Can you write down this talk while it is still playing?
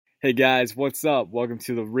Hey guys, what's up? Welcome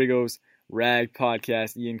to the Rigos Rag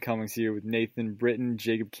Podcast. Ian Cummings here with Nathan Britton,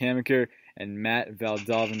 Jacob Kamiker, and Matt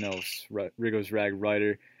Valdovinos, Rigos Rag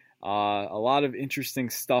writer. A lot of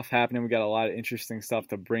interesting stuff happening. We got a lot of interesting stuff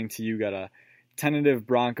to bring to you. Got a tentative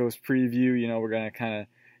Broncos preview. We're going to kind of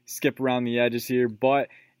skip around the edges here, but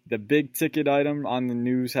the big ticket item on the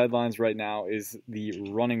news headlines right now is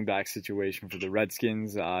the running back situation for the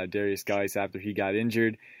Redskins. Darius Geis, after he got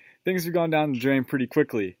injured, things have gone down the drain pretty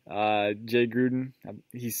quickly. Jay Gruden,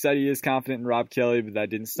 he said he is confident in Rob Kelly, but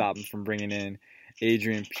that didn't stop him from bringing in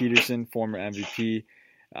Adrian Peterson, former MVP.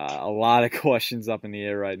 A lot of questions up in the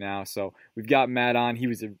air right now. So we've got Matt on. He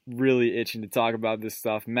was really itching to talk about this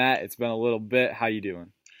stuff. Matt, it's been a little bit. How you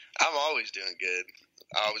doing? I'm always doing good.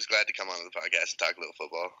 I'm always glad to come on the podcast and talk a little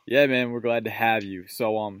football. Yeah, man, we're glad to have you.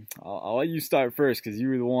 So I'll let you start first because you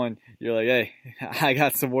were the one. You're like, hey, I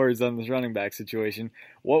got some words on this running back situation.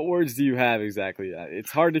 What words do you have exactly?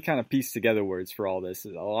 It's hard to kind of piece together words for all this.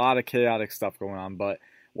 There's a lot of chaotic stuff going on, but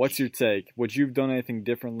what's your take? Would you have done anything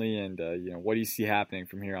differently, and what do you see happening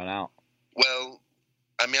from here on out? Well,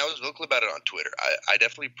 I was vocal about it on Twitter. I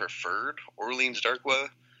definitely preferred Orleans Darkwa.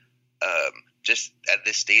 Just at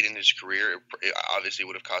this state in his career, it obviously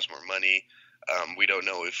would have cost more money. We don't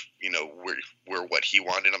know if we're what he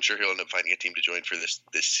wanted. I'm sure he'll end up finding a team to join for this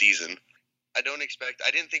season. I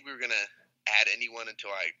didn't think we were gonna add anyone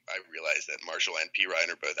until I realized that Marshall and P.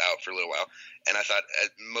 Ryan are both out for a little while, and I thought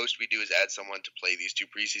at most we do is add someone to play these two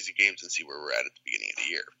preseason games and see where we're at the beginning of the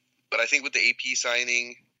year. But I think with the AP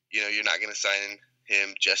signing, you're not gonna sign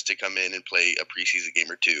him just to come in and play a preseason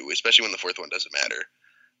game or two, especially when the fourth one doesn't matter.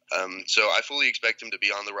 So I fully expect him to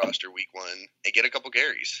be on the roster week one and get a couple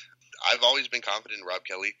carries. I've always been confident in Rob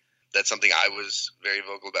Kelly. That's something I was very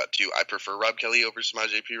vocal about too. I prefer Rob Kelly over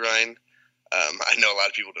Samaje Perine. I know a lot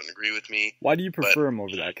of people don't agree with me. Why do you prefer him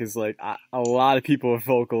over that? Because a lot of people are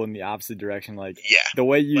vocal in the opposite direction. Like Jacob,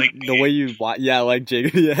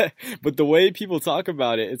 yeah. But the way people talk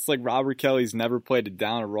about it, it's like Robert Kelly's never played a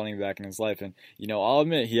down or running back in his life, and I'll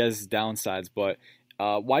admit he has his downsides, but.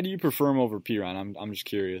 Why do you prefer him over Perine? I'm just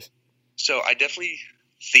curious. So I definitely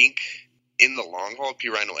think in the long haul,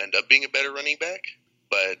 Perine will end up being a better running back,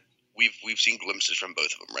 but we've seen glimpses from both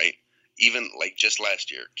of them, right? Even just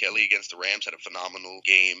last year, Kelly against the Rams had a phenomenal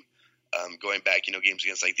game. Going back, games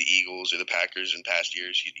against the Eagles or the Packers in past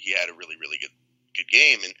years, he had a really, really good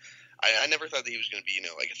game. And I never thought that he was going to be,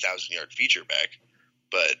 a 1,000-yard feature back.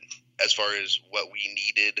 But as far as what we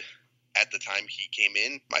needed at the time he came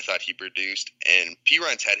in, I thought he produced, and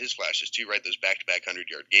Perine's had his flashes too, right? Those back-to-back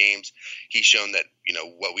 100-yard games. He's shown that,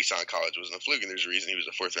 what we saw in college wasn't a fluke, and there's a reason he was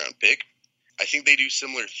a fourth-round pick. I think they do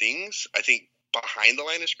similar things. I think behind the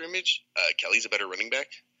line of scrimmage, Kelly's a better running back.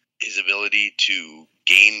 His ability to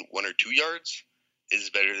gain 1 or 2 yards is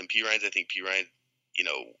better than Perine's. I think Perine,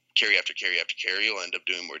 carry after carry after carry will end up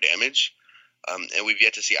doing more damage. And we've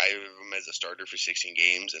yet to see either of them as a starter for 16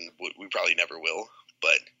 games, and we probably never will.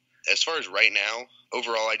 But as far as right now,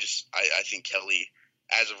 overall, I think Kelly,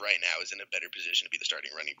 as of right now, is in a better position to be the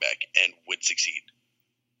starting running back and would succeed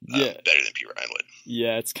better than P. Ryan would.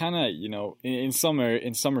 Yeah, it's kind of, in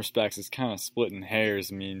some respects, it's kind of splitting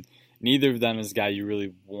hairs. Neither of them is a guy you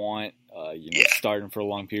really want, starting for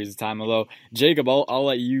long periods of time. Although, Jacob, I'll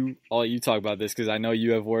let you talk about this because I know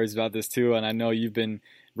you have worries about this too, and I know you've been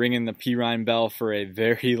ringing the P. Ryan bell for a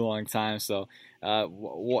very long time. So,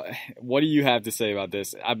 what do you have to say about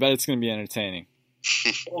this? I bet it's going to be entertaining.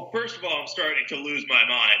 Well, first of all, I'm starting to lose my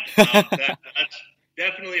mind. That's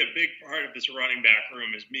definitely a big part of this running back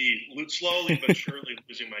room is me slowly but surely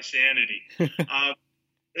losing my sanity.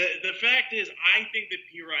 The fact is, I think that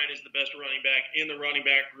Perine is the best running back in the running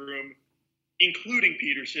back room, including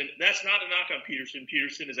Peterson. That's not a knock on Peterson.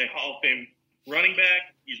 Peterson is a Hall of Fame running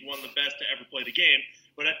back. He's one of the best to ever play the game.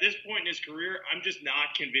 But at this point in his career, I'm just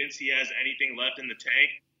not convinced he has anything left in the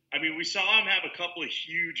tank. We saw him have a couple of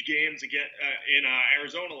huge games again in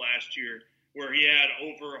Arizona last year where he had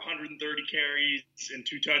over 130 carries and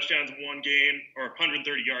 2 touchdowns in one game, or 130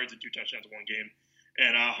 yards and 2 touchdowns in one game,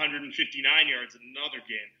 and 159 yards in another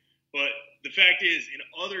game. But the fact is, in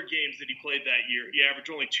other games that he played that year, he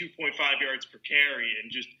averaged only 2.5 yards per carry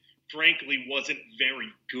and just frankly wasn't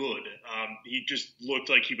very good. He just looked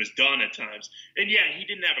like he was done at times. And yeah, he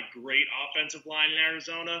didn't have a great offensive line in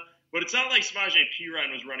Arizona, but it's not like Samaje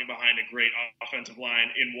Perine was running behind a great offensive line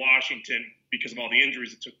in Washington because of all the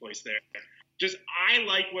injuries that took place there. I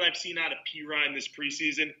like what I've seen out of Perine this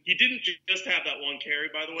preseason. He didn't just have that one carry,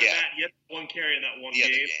 by the way, Matt. He had one carry in that one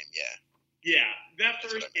game. Yeah, that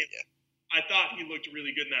first game, I thought he looked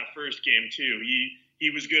really good in that first game, too. He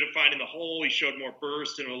was good at finding the hole. He showed more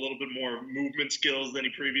burst and a little bit more movement skills than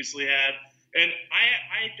he previously had. And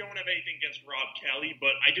I don't have anything against Rob Kelly,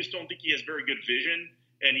 but I just don't think he has very good vision,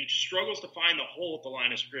 and he struggles to find the hole at the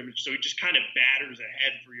line of scrimmage, so he just kind of batters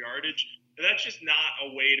ahead for yardage. And that's just not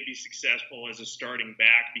a way to be successful as a starting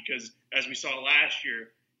back because, as we saw last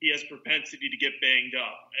year, he has propensity to get banged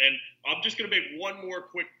up. And I'm just going to make one more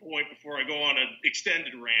quick point before I go on an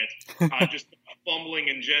extended rant, just fumbling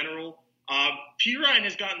in general. Perine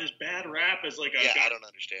has gotten this bad rap as like a guy. I don't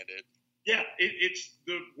understand it. Yeah, it's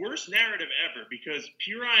the worst narrative ever because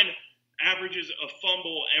Perine averages a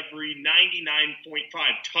fumble every 99.5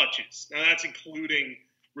 touches. Now that's including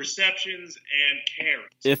receptions and carries.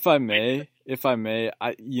 If I may,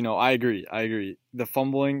 I agree. The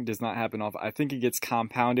fumbling does not happen often. I think it gets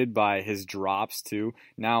compounded by his drops too.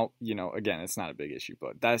 Now, again, it's not a big issue,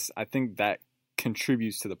 but I think that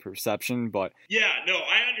contributes to the perception. But yeah, no,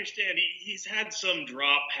 I understand. He's had some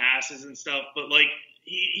drop passes and stuff, but like.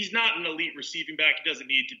 He's not an elite receiving back. He doesn't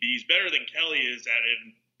need to be. He's better than Kelly is at it,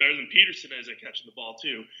 and better than Peterson is at catching the ball,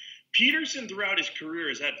 too. Peterson, throughout his career,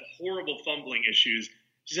 has had horrible fumbling issues.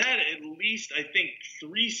 He's had at least, I think,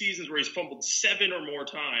 3 seasons where he's fumbled 7 or more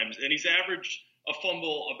times, and he's averaged a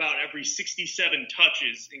fumble about every 67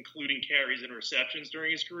 touches, including carries and receptions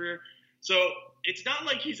during his career. So it's not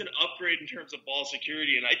like he's an upgrade in terms of ball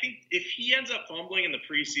security, and I think if he ends up fumbling in the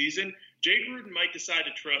preseason, Jay Gruden might decide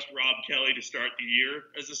to trust Rob Kelly to start the year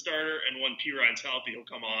as a starter, and when Perine's healthy, he'll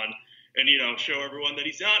come on and, show everyone that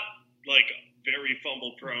he's not, like, very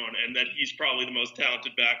fumble-prone and that he's probably the most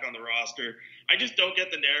talented back on the roster. I just don't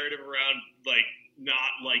get the narrative around, like,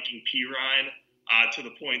 not liking Perine to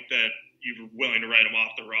the point that you're willing to write him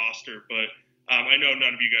off the roster. But I know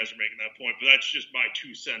none of you guys are making that point, but that's just my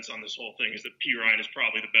 2 cents on this whole thing is that Perine is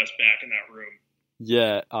probably the best back in that room.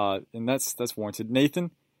 Yeah, and that's warranted.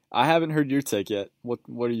 Nathan? I haven't heard your take yet. What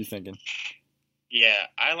are you thinking? Yeah,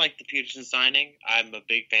 I like the Peterson signing. I'm a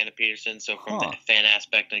big fan of Peterson, so from the fan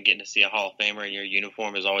aspect and getting to see a Hall of Famer in your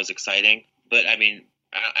uniform is always exciting. But, I mean,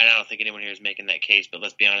 I don't think anyone here is making that case, but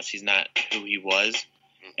let's be honest, he's not who he was.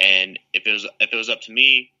 And if it was up to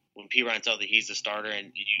me, when Perine tells that he's the starter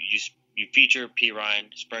and you feature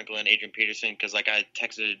Perine, sprinkle in Adrian Peterson, because like I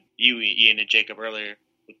texted you, Ian, and Jacob earlier,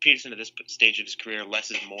 with Peterson at this stage of his career,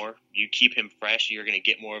 less is more. You keep him fresh, you're going to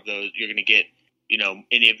get more of those. You're going to get,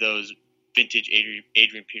 any of those vintage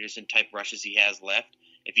Adrian Peterson type rushes he has left.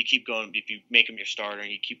 If you keep going, if you make him your starter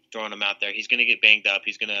and you keep throwing him out there, he's going to get banged up.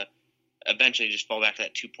 He's going to eventually just fall back to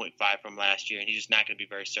that 2.5 from last year, and he's just not going to be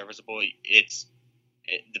very serviceable.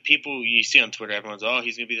 The people you see on Twitter, everyone's,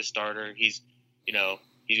 he's going to be the starter. He's going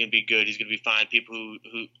to be good. He's going to be fine. People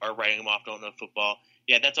who are writing him off don't know football.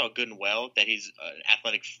 Yeah, that's all good and well that he's an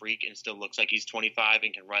athletic freak and still looks like he's 25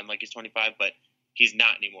 and can run like he's 25, but he's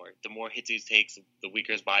not anymore. The more hits he takes, the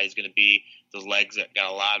weaker his body is going to be. Those legs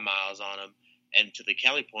got a lot of miles on them. And to the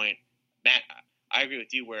Kelly point, Matt, I agree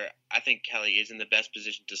with you where I think Kelly is in the best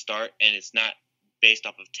position to start, and it's not based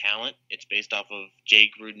off of talent. It's based off of Jay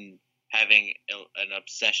Gruden having an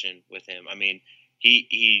obsession with him. I mean,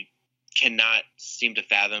 he cannot seem to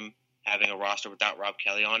fathom having a roster without Rob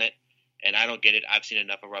Kelly on it. And I don't get it. I've seen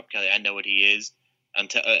enough of Rob Kelly. I know what he is.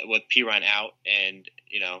 Until with Perine out and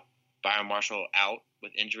Byron Marshall out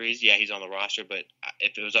with injuries, yeah, he's on the roster. But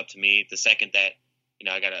if it was up to me, the second that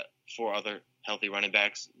I got 4 other healthy running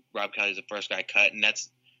backs, Rob Kelly's the first guy cut. And that's,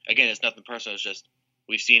 again, it's nothing personal. It's just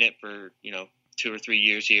we've seen it for 2 or 3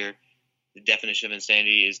 years here. The definition of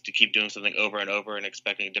insanity is to keep doing something over and over and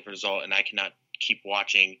expecting a different result. And I cannot keep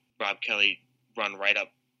watching Rob Kelly run right up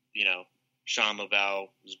Sean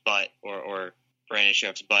Lavelle's butt or Brandon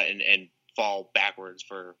Sheriff's butt and fall backwards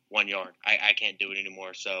for 1 yard. I can't do it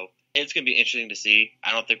anymore. So it's going to be interesting to see.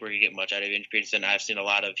 I don't think we're going to get much out of Adrian Peterson. I've seen a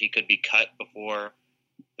lot of he could be cut before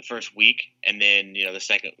the first week and then, the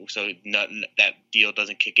second. So that deal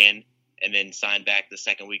doesn't kick in and then sign back the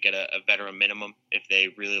second week at a veteran minimum if they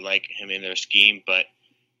really like him in their scheme. But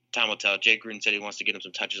time will tell. Jay Gruden said he wants to get him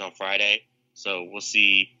some touches on Friday. So we'll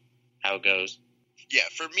see how it goes. Yeah,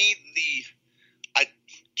 for me,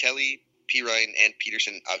 Kelly, Perine, and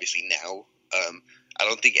Peterson, obviously now, I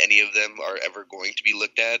don't think any of them are ever going to be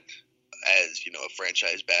looked at as, a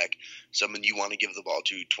franchise back, someone you want to give the ball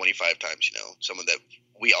to 25 times, someone that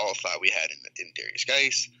we all thought we had in Darius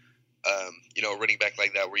Geis, a running back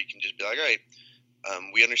like that where you can just be like, all right,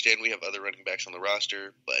 we understand we have other running backs on the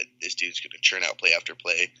roster, but this dude's going to churn out play after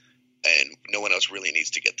play, and no one else really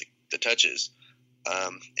needs to get the touches.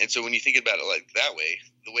 And so when you think about it like that way,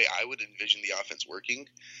 the way I would envision the offense working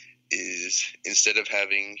is instead of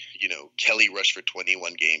having, Kelly rush for 20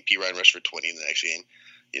 one game, Perine rush for 20 in the next game,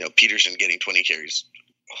 Peterson getting 20 carries,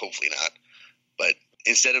 hopefully not. But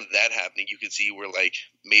instead of that happening, you could see where like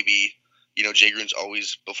maybe Jay Gruden's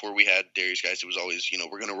always, before we had Darius Geis, it was always,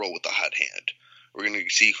 we're going to roll with the hot hand. We're going to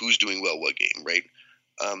see who's doing well what game, right?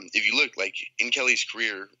 If you look, like, in Kelly's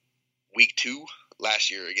career, week 2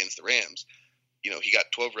 last year against the Rams, he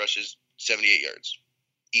got 12 rushes, 78 yards.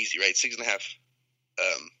 Easy, right? 6.5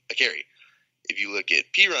 a carry. If you look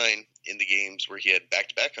at Pirine in the games where he had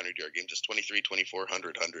back-to-back 100-yard games, it's 23, 24,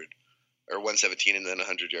 100, or 117 and then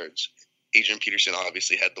 100 yards. Adrian Peterson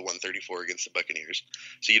obviously had the 134 against the Buccaneers.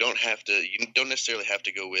 So you don't necessarily have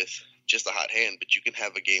to go with just the hot hand, but you can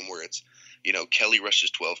have a game where it's, Kelly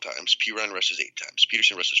rushes 12 times, Pirine rushes 8 times,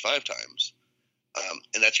 Peterson rushes 5 times.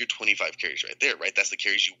 And that's your 25 carries right there, right? That's the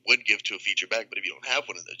carries you would give to a feature back, but if you don't have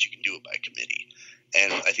one of those, you can do it by committee.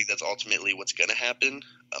 And I think that's ultimately what's going to happen,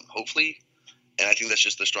 hopefully. And I think that's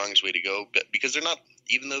just the strongest way to go, but because they're not,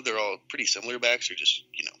 even though they're all pretty similar backs, they're just,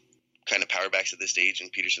 kind of power backs at this stage in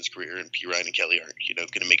Peterson's career, and Pirine and Kelly aren't,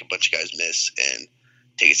 going to make a bunch of guys miss and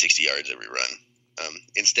take it 60 yards every run.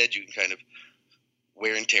 Instead, you can kind of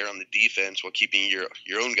wear and tear on the defense while keeping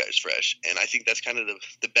your own guys fresh. And I think that's kind of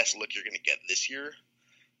the best look you're going to get this year.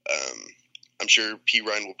 I'm sure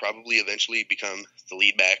Pirine will probably eventually become the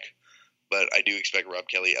lead back, but I do expect Rob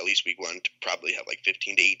Kelly, at least week 1, to probably have like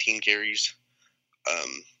 15 to 18 carries.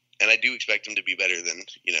 And I do expect him to be better than,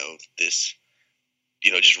 this,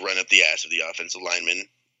 just run up the ass of the offensive lineman.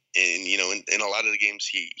 And, in a lot of the games,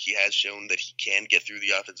 he has shown that he can get through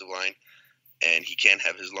the offensive line and he can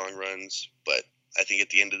have his long runs. But I think at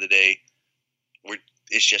the end of the day,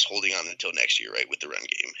 it's just holding on until next year, right, with the run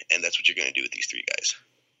game. And that's what you're going to do with these 3 guys.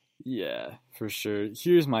 Yeah, for sure.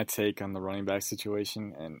 Here's my take on the running back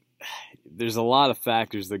situation, and there's a lot of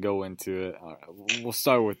factors that go into it. We'll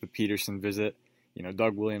start with the Peterson visit.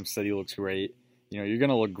 Doug Williams said he looks great. You're going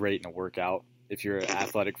to look great in a workout if you're an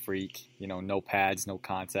athletic freak, no pads, no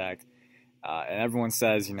contact. And everyone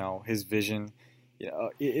says, his vision,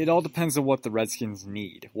 it all depends on what the Redskins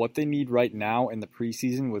need. What they need right now in the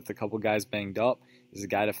preseason with a couple guys banged up is a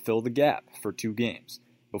guy to fill the gap for 2 games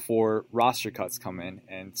before roster cuts come in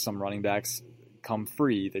and some running backs come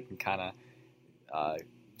free that can kind of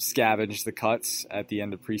scavenge the cuts at the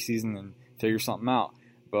end of preseason and figure something out.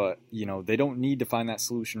 But, they don't need to find that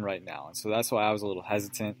solution right now. And so that's why I was a little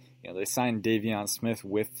hesitant. They signed Davion Smith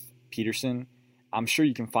with Peterson. I'm sure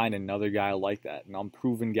you can find another guy like that, an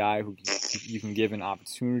unproven guy who you can give an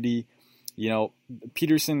opportunity.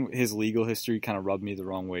 Peterson, his legal history kind of rubbed me the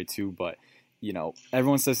wrong way too, but,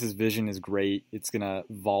 everyone says his vision is great. It's going to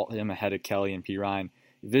vault him ahead of Kelly and Pirine.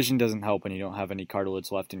 Vision doesn't help when you don't have any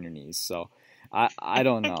cartilage left in your knees. So I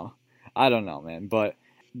don't know. I don't know, man. But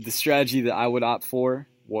the strategy that I would opt for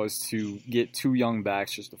was to get 2 young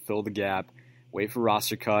backs just to fill the gap, wait for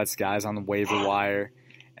roster cuts, guys on the waiver wire,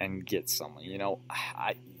 and get someone.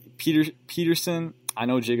 Peterson, I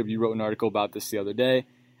know, Jacob, you wrote an article about this the other day.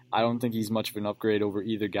 I don't think he's much of an upgrade over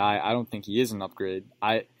either guy. I don't think he is an upgrade.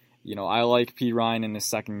 I like Pirine in his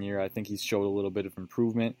second year. I think he's showed a little bit of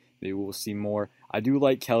improvement. Maybe we'll see more. I do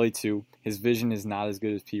like Kelly too. His vision is not as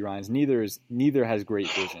good as Pirine's. Neither has great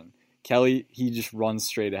vision. Kelly, he just runs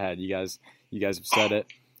straight ahead. You guys have said it.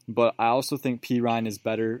 But I also think Pirine is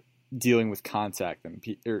better dealing with contact than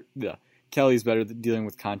Kelly's better dealing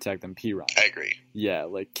with contact than Pirine. I agree. Yeah,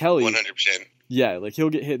 like Kelly. 100%. Yeah, like he'll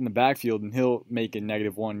get hit in the backfield and he'll make a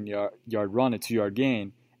negative 1 yard run, a 2-yard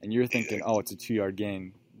gain, and you're thinking, oh, it's a 2-yard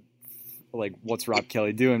gain. Like, what's Rob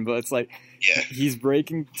Kelly doing? But it's like, he's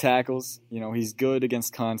breaking tackles. He's good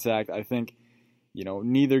against contact. I think,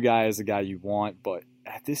 neither guy is a guy you want. But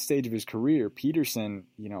at this stage of his career, Peterson,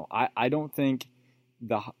 I don't think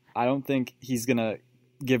he's gonna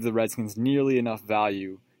give the Redskins nearly enough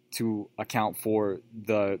value to account for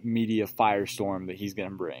the media firestorm that he's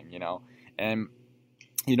gonna bring. And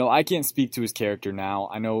I can't speak to his character now.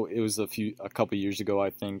 I know it was a couple years ago,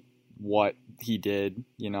 I think, what he did,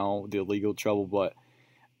 the legal trouble, but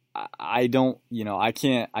I don't, I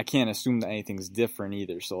can't assume that anything's different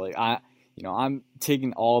either. So like I'm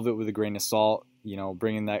taking all of it with a grain of salt,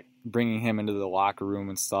 bringing him into the locker room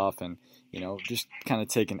and stuff, and just kind of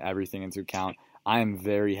taking everything into account. I am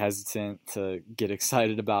very hesitant to get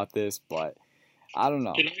excited about this, but I don't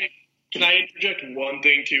know. Can I interject one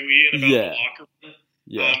thing too, Ian, about the locker room?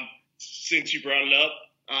 Yeah. Since you brought it up,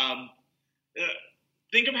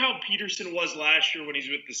 think of how Peterson was last year when he's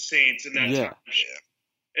with the Saints in that time.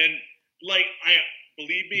 And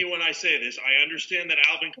believe me when I say this, I understand that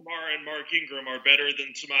Alvin Kamara and Mark Ingram are better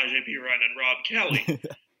than Samaje Perine and Rob Kelly.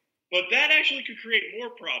 But that actually could create more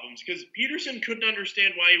problems because Peterson couldn't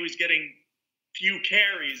understand why he was getting few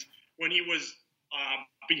carries when he was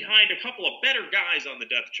behind a couple of better guys on the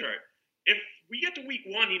depth chart. If we get to week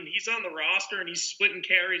 1 and he's on the roster and he's splitting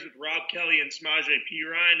carries with Rob Kelly and Samaje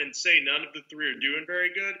Perine and say none of the three are doing very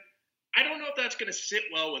good, I don't know if that's going to sit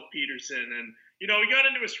well with Peterson. And, he got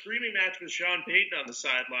into a screaming match with Sean Payton on the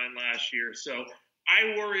sideline last year. So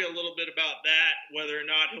I worry a little bit about that, whether or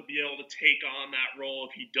not he'll be able to take on that role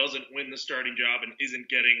if he doesn't win the starting job and isn't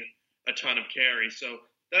getting a ton of carries. So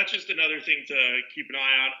that's just another thing to keep an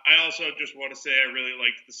eye on. I also just want to say I really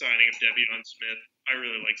liked the signing of De'Veon Smith. I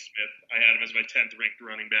really like Smith. I had him as my 10th ranked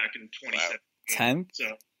running back in 2017. 10th?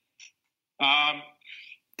 So,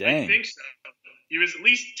 dang. I think so. He was at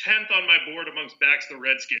least 10th on my board amongst backs the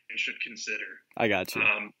Redskins should consider. I got you.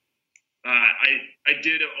 I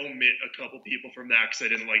did omit a couple people from that because I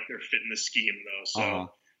didn't like their fit in the scheme, though.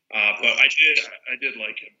 So, but I did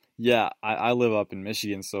like him. Yeah, I live up in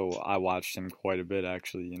Michigan, so I watched him quite a bit,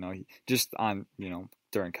 actually. He, just on,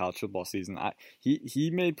 during college football season.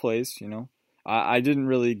 He made plays, I didn't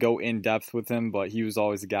really go in depth with him, but he was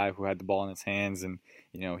always a guy who had the ball in his hands, and,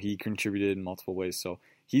 he contributed in multiple ways. So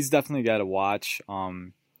he's definitely a guy to watch.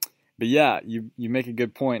 But yeah, you make a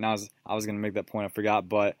good point, and I was going to make that point, I forgot.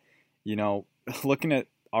 But, looking at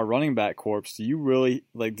our running back corps, do you really,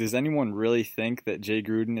 does anyone really think that Jay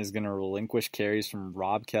Gruden is going to relinquish carries from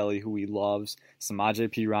Rob Kelly, who he loves, Samaje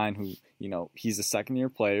Perine, who, he's a second-year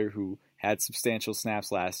player who had substantial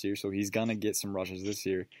snaps last year, so he's going to get some rushes this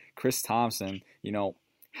year. Chris Thompson,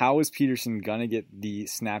 how is Peterson going to get the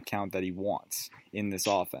snap count that he wants in this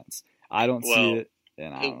offense? I don't see it,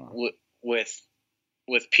 and I don't know.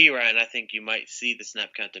 With Perine, I think you might see the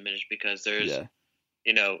snap count diminish because there's,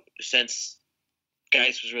 since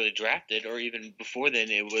Geis was really drafted, or even before then,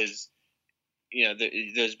 it was,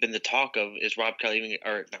 there's been the talk of, is Rob Kelly even,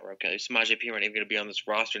 or not Rob Kelly, Samaje Perine even going to be on this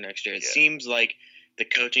roster next year? It seems like the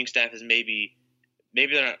coaching staff is maybe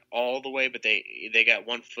they're not all the way, but they got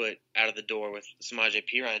one foot out of the door with Samaje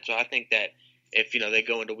Perine. So I think that if, they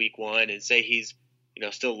go into week 1 and say he's,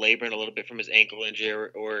 still laboring a little bit from his ankle injury,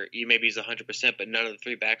 or maybe he's 100%, but none of the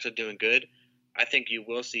three backs are doing good, I think you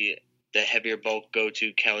will see the heavier bulk go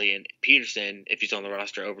to Kelly and Peterson if he's on the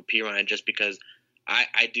roster over Perine, just because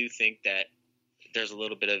I do think that there's a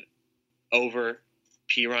little bit of over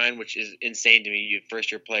Perine, which is insane to me. You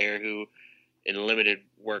first-year player who, in limited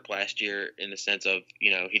work last year, in the sense of,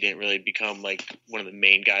 he didn't really become like one of the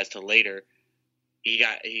main guys till later.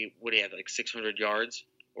 What do you have, like 600 yards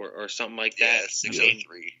or something like that? Yeah,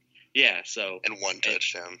 603. Yeah, so. And one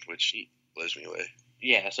touchdown, which blows me away.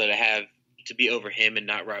 Yeah, so to be over him and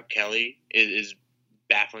not Rob Kelly is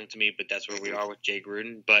baffling to me, but that's where we are with Jay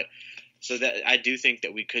Gruden. But so that I do think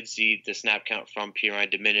that we could see the snap count from Perine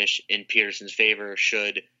diminish in Peterson's favor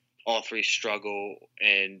should all three struggle,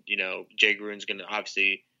 and Jay Gruden's going to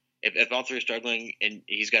obviously, if all three are struggling and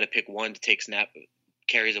he's got to pick one to take snap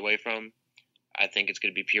carries away from, I think it's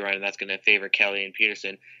going to be Perine, and that's going to favor Kelly and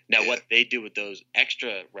Peterson. Now, what they do with those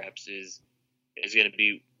extra reps is going to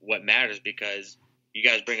be what matters, because you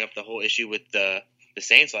guys bring up the whole issue with the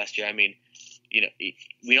Saints last year. I mean,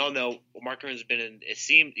 we all know Mark Aaron's been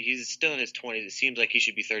he's still in his 20s. It seems like he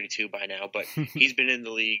should be 32 by now, but he's been in the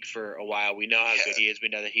league for a while. We know how good he is. We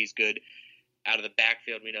know that he's good out of the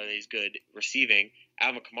backfield. We know that he's good receiving.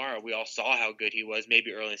 Alvin Kamara, we all saw how good he was.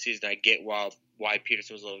 Maybe early in the season, I get why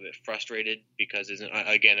Peterson was a little bit frustrated, because there's,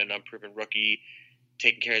 again, an unproven rookie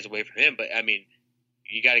taking carries away from him. But, I mean,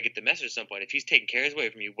 you got to get the message at some point. If he's taking carries away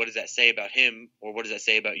from you, what does that say about him, or what does that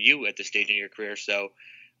say about you at this stage in your career? So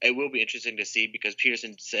it will be interesting to see, because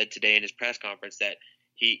Peterson said today in his press conference that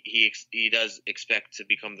he does expect to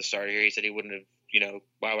become the starter here. He said he wouldn't have,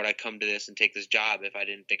 why would I come to this and take this job if I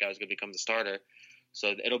didn't think I was going to become the starter?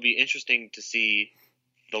 So it'll be interesting to see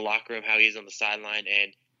the locker room, how he's on the sideline,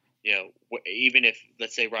 and even if,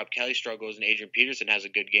 let's say, Rob Kelly struggles and Adrian Peterson has a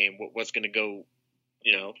good game, what's going to go,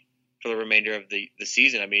 for the remainder of the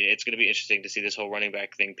season? I mean, it's going to be interesting to see this whole running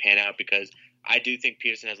back thing pan out, because I do think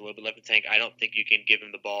Peterson has a little bit left in the tank. I don't think you can give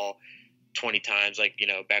him the ball 20 times like,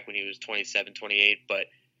 back when he was 27, 28, but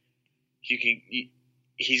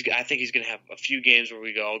I think he's going to have a few games where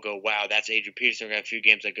we all go, wow, that's Adrian Peterson. We're going to have a few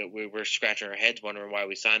games that we're scratching our heads wondering why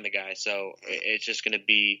we signed the guy. So it's just going to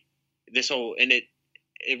be this whole, and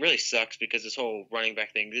it really sucks, because this whole running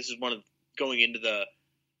back thing, this is one of going into the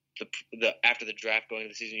after the draft, going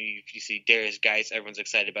into the season, you see Darius Geis, everyone's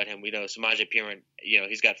excited about him. We know Samaje Perine,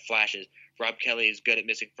 he's got flashes. Rob Kelly is good at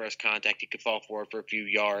missing first contact. He could fall forward for a few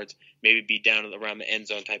yards, maybe be down around the end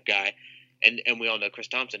zone type guy. And we all know Chris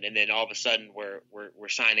Thompson. And then all of a sudden we're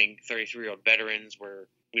signing 33-year-old veterans where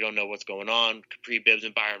we don't know what's going on. Capri Bibbs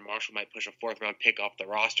and Byron Marshall might push a fourth-round pick off the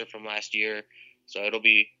roster from last year. So it'll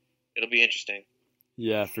be interesting.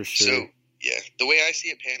 Yeah, for sure. So, yeah, the way I see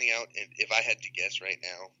it panning out, if I had to guess right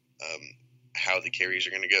now, how the carries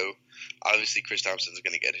are going to go. Obviously, Chris Thompson's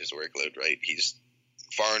going to get his workload, right? He's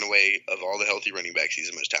far and away of all the healthy running backs, he's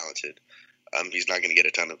the most talented. He's not going to get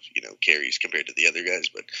a ton of carries compared to the other guys,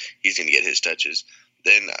 but he's going to get his touches.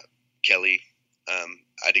 Then Kelly,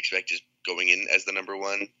 I'd expect is going in as the number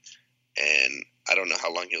one, and I don't know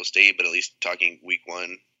how long he'll stay, but at least talking week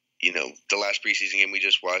one, the last preseason game we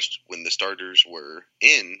just watched when the starters were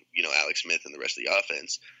in, Alex Smith and the rest of the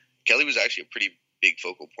offense, Kelly was actually a pretty big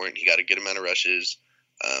focal point. He got a good amount of rushes.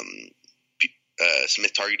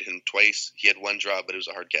 Smith targeted him twice. He had one drop, but it was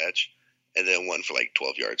a hard catch, and then one for like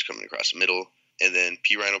 12 yards coming across the middle. And then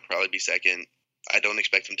Pirine will probably be second. I don't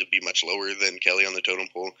expect him to be much lower than Kelly on the totem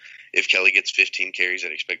pole. If Kelly gets 15 carries,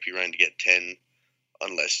 I'd expect Pirine to get 10,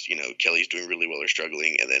 unless, Kelly's doing really well or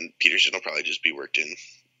struggling. And then Peterson will probably just be worked in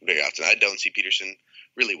very often. I don't see Peterson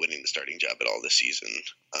really winning the starting job at all this season.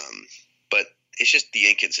 But it's just the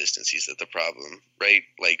inconsistencies that the problem, right?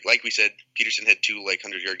 Like we said, Peterson had 2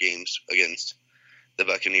 100-yard games against the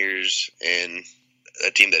Buccaneers and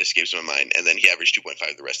a team that escapes my mind, and then he averaged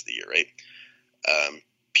 2.5 the rest of the year, right?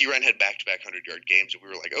 Pirine had back-to-back 100-yard games, and we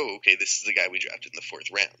were like, oh, okay, this is the guy we drafted in the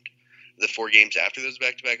 4th round. The 4 games after those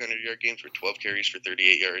back-to-back 100-yard games were 12 carries for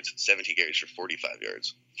 38 yards, 17 carries for 45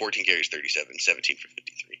 yards, 14 carries 37, 17 for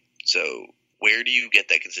 53. So where do you get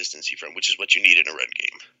that consistency from, which is what you need in a run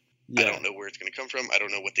game? Yeah. I don't know where it's going to come from. I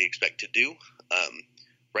don't know what they expect to do.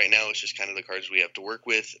 Right now, it's just kind of the cards we have to work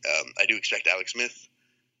with. I do expect Alex Smith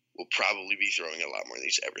will probably be throwing a lot more than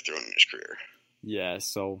he's ever thrown in his career. Yeah,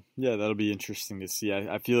 so, that'll be interesting to see.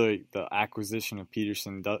 I feel like the acquisition of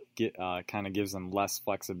Peterson kind of gives them less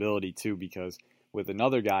flexibility, too, because with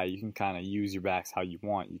another guy, you can kind of use your backs how you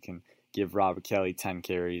want. You can give Robert Kelly 10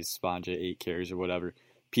 carries, Spanja 8 carries, or whatever.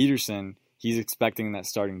 Peterson, he's expecting that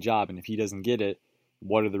starting job, and if he doesn't get it,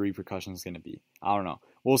 what are the repercussions going to be? I don't know.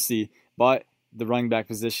 We'll see. But the running back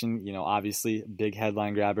position, obviously, big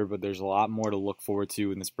headline grabber, but there's a lot more to look forward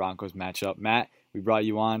to in this Broncos matchup. Matt, we brought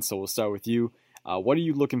you on, so we'll start with you. What are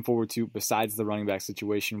you looking forward to besides the running back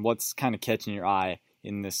situation? What's kind of catching your eye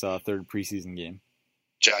in this third preseason game?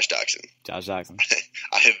 Josh Doctson.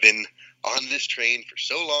 I have been on this train for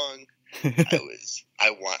so long.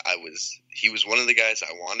 He was one of the guys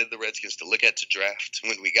I wanted the Redskins to look at to draft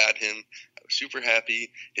when we got him. I was super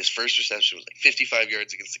happy. His first reception was like 55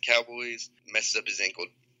 yards against the Cowboys. Messes up his ankle,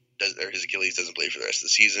 his Achilles, doesn't play for the rest of the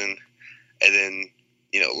season. And then,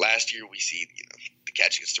 last year we see, the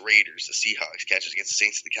catch against the Raiders, the Seahawks, catches against the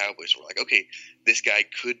Saints, and the Cowboys. We're like, okay, this guy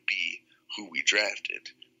could be who we drafted.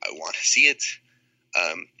 I want to see it.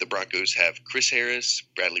 The Broncos have Chris Harris.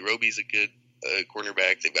 Bradley Roby's a good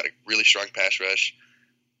cornerback. They've got a really strong pass rush.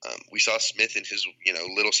 We saw Smith in his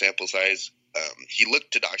little sample size. He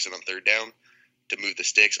looked to Doctson on third down to move the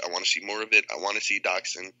sticks. I want to see more of it. I want to see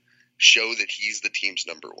Doctson show that he's the team's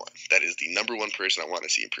number one. That is the number one person I want to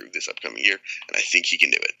see improve this upcoming year, and I think he can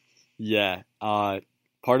do it. Yeah.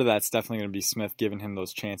 Part of that's definitely going to be Smith giving him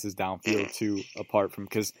those chances downfield too, apart from,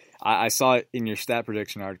 because I saw it in your stat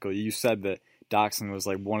prediction article. You said that Doctson was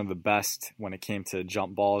like one of the best when it came to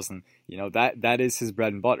jump balls, and that is his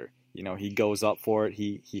bread and butter. He goes up for it.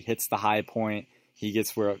 He hits the high point. He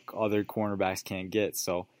gets where other cornerbacks can't get.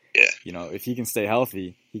 So, if he can stay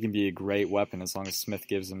healthy, he can be a great weapon as long as Smith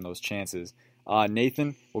gives him those chances.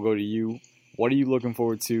 Nathan, we'll go to you. What are you looking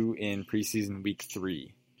forward to in preseason week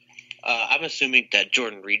 3? I'm assuming that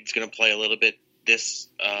Jordan Reed's going to play a little bit this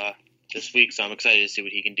week, so I'm excited to see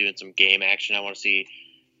what he can do in some game action. I want to see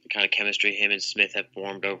the kind of chemistry him and Smith have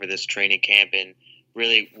formed over this training camp, and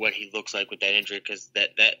really what he looks like with that injury, because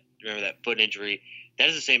remember that foot injury, that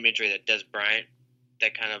is the same injury that Des Bryant,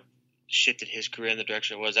 that kind of shifted his career in the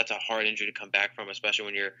direction it was. That's a hard injury to come back from, especially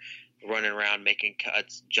when you're running around, making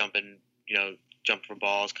cuts, jumping for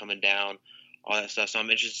balls, coming down, all that stuff. So I'm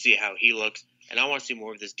interested to see how he looks, and I want to see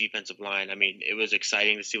more of this defensive line. I mean, it was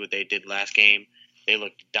exciting to see what they did last game. They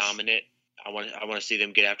looked dominant. I want to see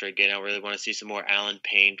them get after it again. I really want to see some more Allen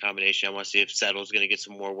Payne combination. I want to see if Settle's going to get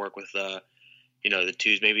some more work with the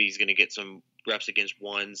twos. Maybe he's going to get some reps against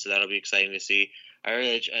ones, so that'll be exciting to see.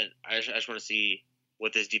 I just want to see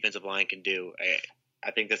what this defensive line can do. I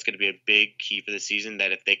think that's going to be a big key for the season,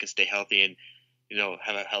 that if they can stay healthy and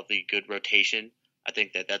have a healthy, good rotation, I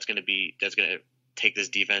think that's going to take this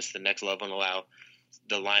defense to the next level and allow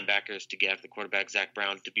the linebackers to get after the quarterback, Zach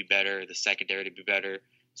Brown, to be better, the secondary to be better.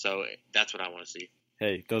 So that's what I want to see.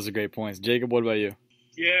 Hey, those are great points. Jacob, what about you?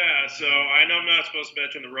 Yeah, so I know I'm not supposed to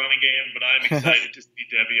mention the running game, but I'm excited to see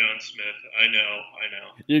De'Veon Smith. I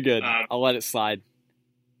know. You're good. I'll let it slide.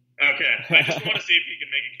 Okay. I just want to see if he can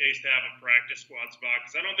make a case to have a practice squad spot,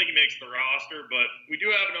 because I don't think he makes the roster, but we do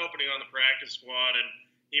have an opening on the practice squad, and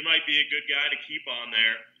he might be a good guy to keep on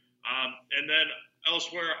there. And then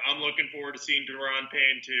elsewhere, I'm looking forward to seeing Deron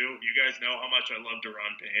Payne too. You guys know how much I love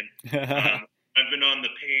Deron Payne. I've been on the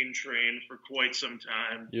Payne train for quite some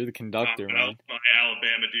time. You're the conductor, man. My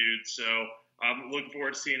Alabama dude. So I'm looking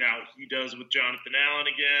forward to seeing how he does with Jonathan Allen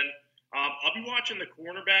again. I'll be watching the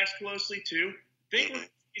cornerbacks closely too. I think we'll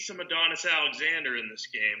see some Adonis Alexander in this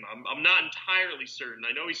game. I'm not entirely certain.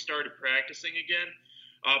 I know he started practicing again,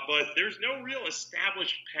 but there's no real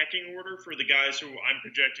established pecking order for the guys who I'm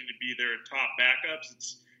projecting to be their top backups.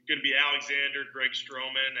 It's going to be Alexander, Greg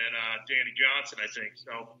Stroman, and Danny Johnson, I think.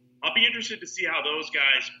 So I'll be interested to see how those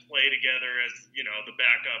guys play together as, the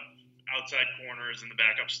backup outside corners and the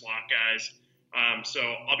backup slot guys. So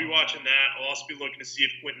I'll be watching that. I'll also be looking to see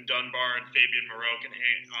if Quentin Dunbar and Fabian Moreau can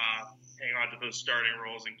hang on to those starting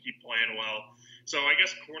roles and keep playing well. So I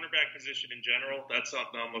guess cornerback position in general, that's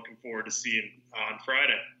something I'm looking forward to seeing on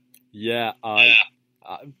Friday. Yeah.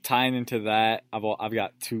 Tying into that, I've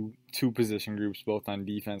got two position groups, both on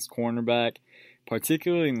defense. Cornerback,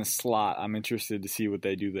 particularly in the slot, I'm interested to see what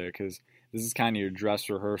they do there, because this is kind of your dress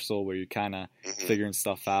rehearsal where you're kind of figuring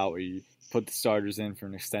stuff out, where you put the starters in for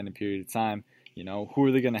an extended period of time. Who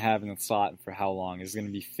are they going to have in the slot and for how long? Is it going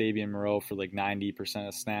to be Fabian Moreau for like 90%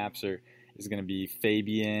 of snaps, or is it going to be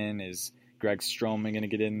Fabian? Is Greg Stroman going to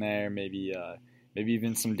get in there? Maybe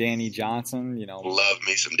even some Danny Johnson. Love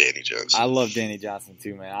me some Danny Johnson. I love Danny Johnson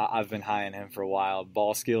too, man. I've been high on him for a while.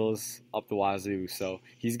 Ball skills up the wazoo, so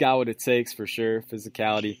he's got what it takes for sure.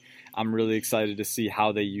 Physicality. I'm really excited to see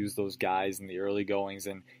how they use those guys in the early goings.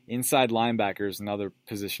 And inside linebacker is another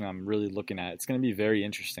position I'm really looking at. It's going to be very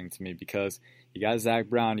interesting to me because you got Zach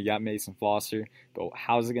Brown, you got Mason Foster, but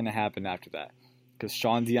how's it going to happen after that? Because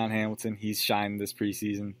Sean Dion Hamilton, he's shined this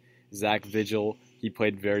preseason. Zach Vigil, he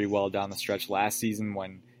played very well down the stretch last season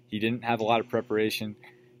when he didn't have a lot of preparation.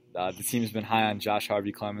 The team's been high on Josh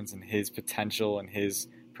Harvey-Clemens and his potential and his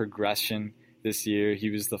progression this year. He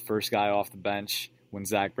was the first guy off the bench when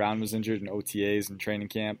Zach Brown was injured in OTAs and training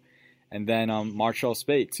camp. And then Marshall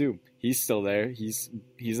Spate, too. He's still there. He's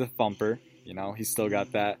a thumper. He's still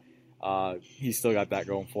got that. He's still got that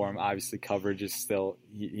going for him. Obviously, coverage is still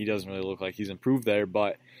he doesn't really look like he's improved there.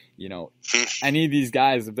 But any of these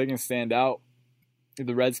guys, if they can stand out,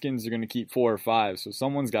 the Redskins are going to keep 4 or 5. So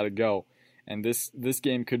someone's got to go, and this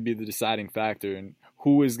game could be the deciding factor. And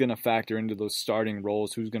who is going to factor into those starting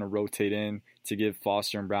roles? Who's going to rotate in to give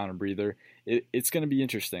Foster and Brown a breather? It's going to be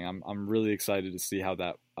interesting. I'm really excited to see how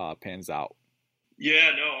that pans out. Yeah,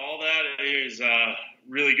 no, all that is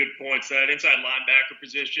really good points. That inside linebacker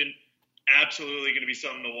position, absolutely going to be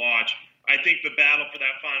something to watch. I think the battle for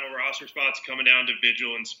that final roster spot's coming down to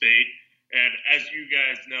Vigil and Spate. And as you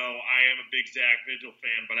guys know, I am a big Zach Vigil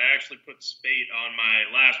fan, but I actually put Spate on my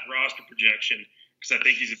last roster projection because I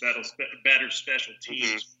think he's a better special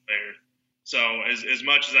teams player. So as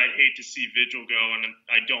much as I'd hate to see Vigil go, and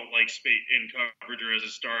I don't like Spate in coverage or as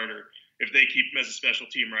a starter, if they keep him as a special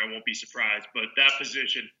teamer, I won't be surprised. But that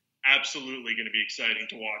position, absolutely going to be exciting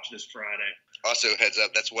to watch this Friday. Also, heads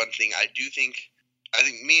up, that's one thing I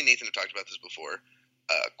think me and Nathan have talked about this before.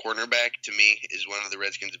 Cornerback, to me, is one of the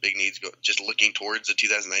Redskins' big needs. Just looking towards the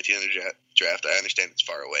 2019 draft, I understand it's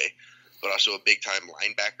far away, but also a big-time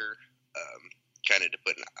linebacker, kind of to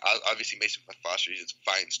put in. Obviously, Mason Foster is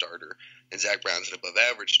a fine starter, and Zach Brown's an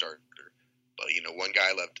above-average starter. But, one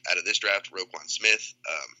guy left out of this draft, Roquan Smith.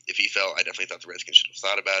 If he fell, I definitely thought the Redskins should have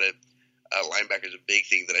thought about it. Linebacker is a big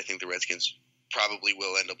thing that I think the Redskins probably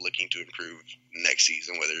will end up looking to improve next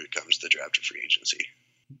season, whether it comes to draft or free agency.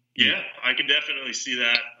 Yeah, I can definitely see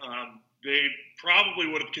that. They probably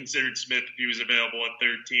would have considered Smith if he was available at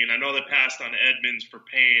 13. I know they passed on Edmonds for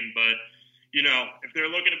Payne, but, if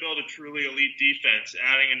they're looking to build a truly elite defense,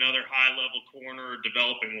 adding another high-level corner or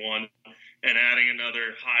developing one, and adding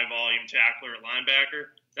another high-volume tackler or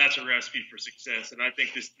linebacker, that's a recipe for success. And I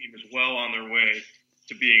think this team is well on their way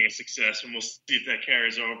to being a success, and we'll see if that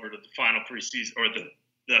carries over to the final preseason or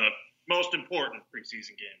the most important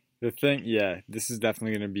preseason game. This is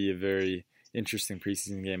definitely going to be a very interesting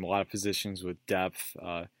preseason game. A lot of positions with depth,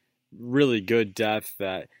 really good depth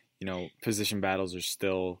that, position battles are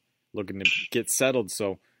still looking to get settled.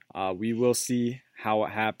 So we will see how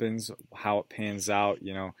it happens, how it pans out.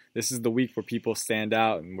 This is the week where people stand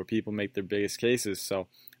out and where people make their biggest cases. So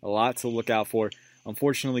a lot to look out for.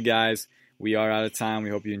 Unfortunately, guys, we are out of time.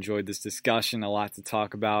 We hope you enjoyed this discussion. A lot to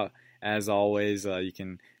talk about. As always, you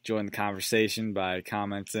can join the conversation by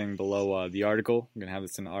commenting below the article. I'm going to have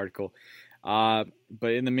this in the article.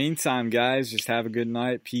 But in the meantime, guys, just have a good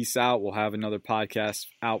night. Peace out. We'll have another podcast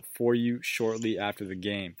out for you shortly after the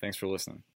game. Thanks for listening.